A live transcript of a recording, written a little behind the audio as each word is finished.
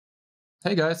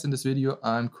Hey guys, in this video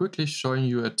I'm quickly showing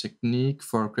you a technique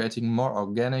for creating more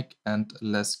organic and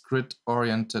less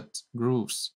grid-oriented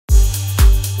grooves.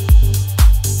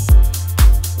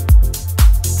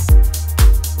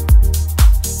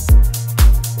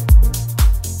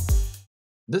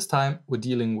 This time we're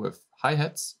dealing with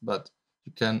hi-hats, but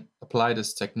you can apply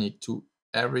this technique to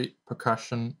every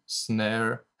percussion,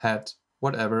 snare, hat,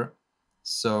 whatever.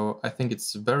 So I think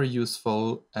it's very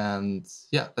useful, and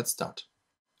yeah, let's start.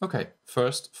 Okay,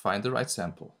 first find the right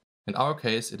sample. In our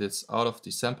case, it is out of the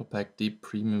sample pack Deep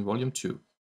Premium Volume 2.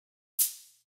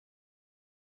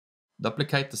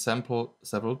 Duplicate the sample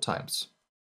several times.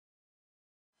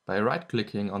 By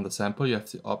right-clicking on the sample, you have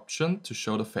the option to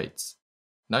show the fades.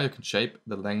 Now you can shape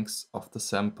the lengths of the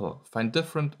sample. Find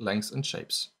different lengths and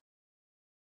shapes.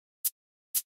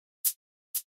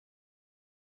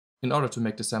 In order to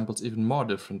make the samples even more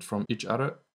different from each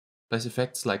other, place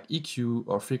effects like EQ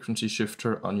or frequency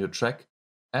shifter on your track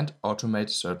and automate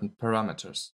certain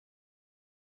parameters.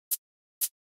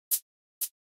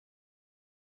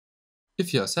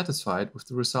 If you are satisfied with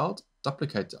the result,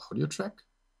 duplicate the audio track.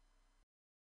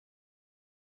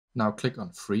 Now click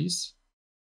on Freeze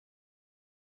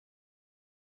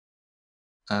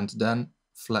and then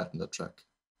flatten the track.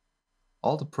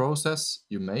 All the process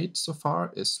you made so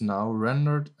far is now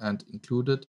rendered and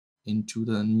included into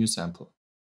the new sample.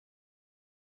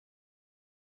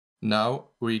 Now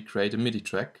we create a MIDI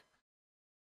track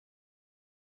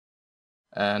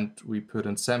and we put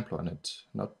a sampler on it,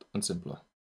 not a sampler.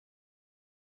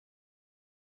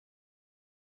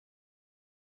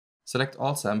 Select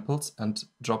all samples and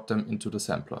drop them into the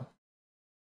sampler.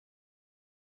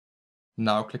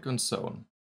 Now click on Zone.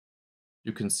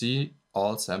 You can see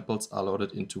all samples are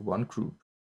loaded into one group.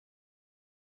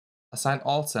 Assign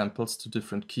all samples to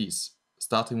different keys,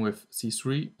 starting with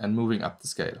C3 and moving up the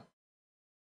scale.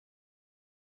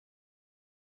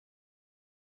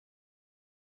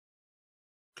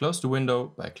 Close the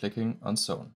window by clicking on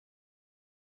Zone.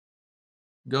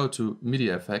 Go to MIDI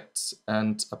effects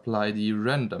and apply the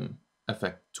random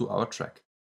effect to our track.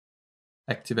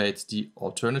 Activate the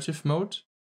alternative mode,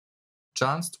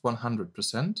 chanced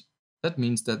 100%. That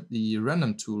means that the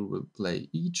random tool will play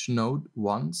each note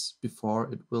once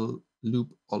before it will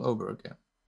loop all over again.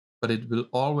 But it will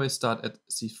always start at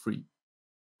C3.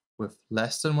 With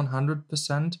less than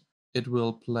 100%, it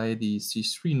will play the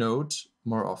C3 note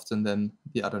more often than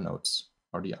the other notes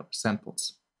or the other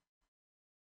samples.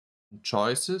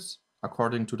 Choices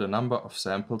according to the number of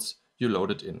samples you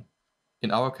loaded in.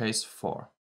 In our case, 4.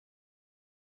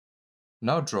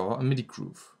 Now draw a MIDI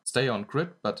groove. Stay on grid,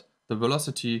 but the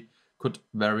velocity could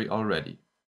vary already.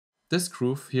 This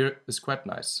groove here is quite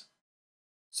nice.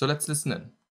 So let's listen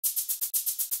in.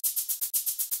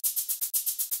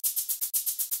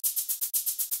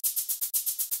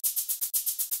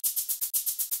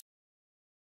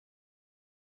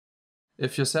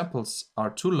 If your samples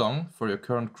are too long for your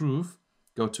current groove,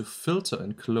 go to Filter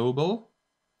and Global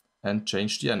and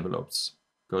change the envelopes.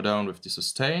 Go down with the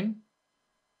sustain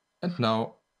and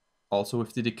now also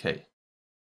with the decay.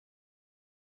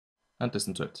 And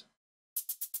listen to it.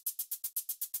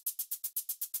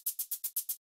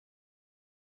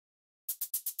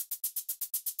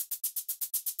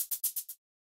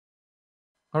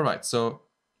 Alright, so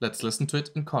let's listen to it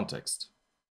in context.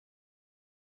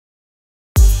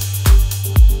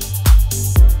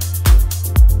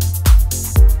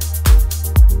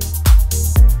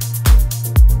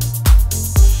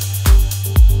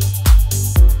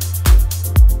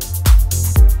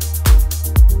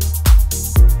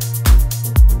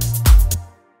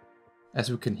 As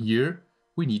we can hear,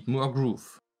 we need more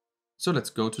groove. So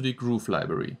let's go to the groove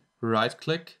library.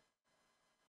 Right-click.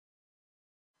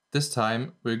 This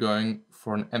time we're going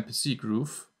for an MPC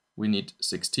groove. We need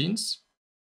 16ths.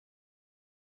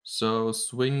 So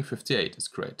swing 58 is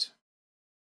great.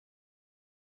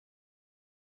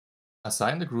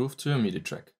 Assign the groove to your MIDI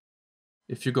track.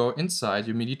 If you go inside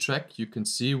your MIDI track, you can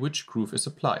see which groove is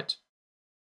applied.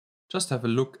 Just have a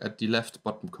look at the left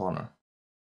bottom corner.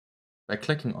 By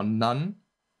clicking on None,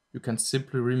 you can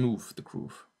simply remove the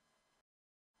groove.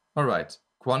 Alright,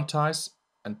 quantize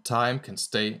and time can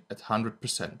stay at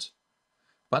 100%.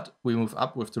 But we move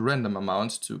up with the random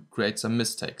amount to create some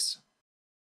mistakes.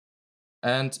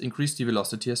 And increase the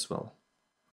velocity as well.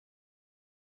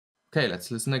 Okay,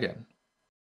 let's listen again.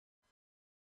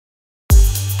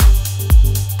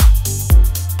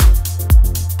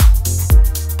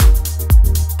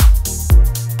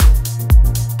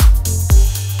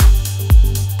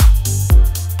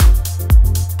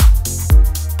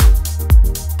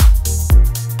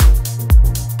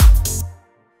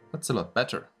 That's a lot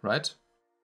better, right?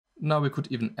 Now we could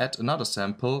even add another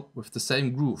sample with the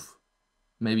same groove,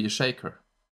 maybe a shaker.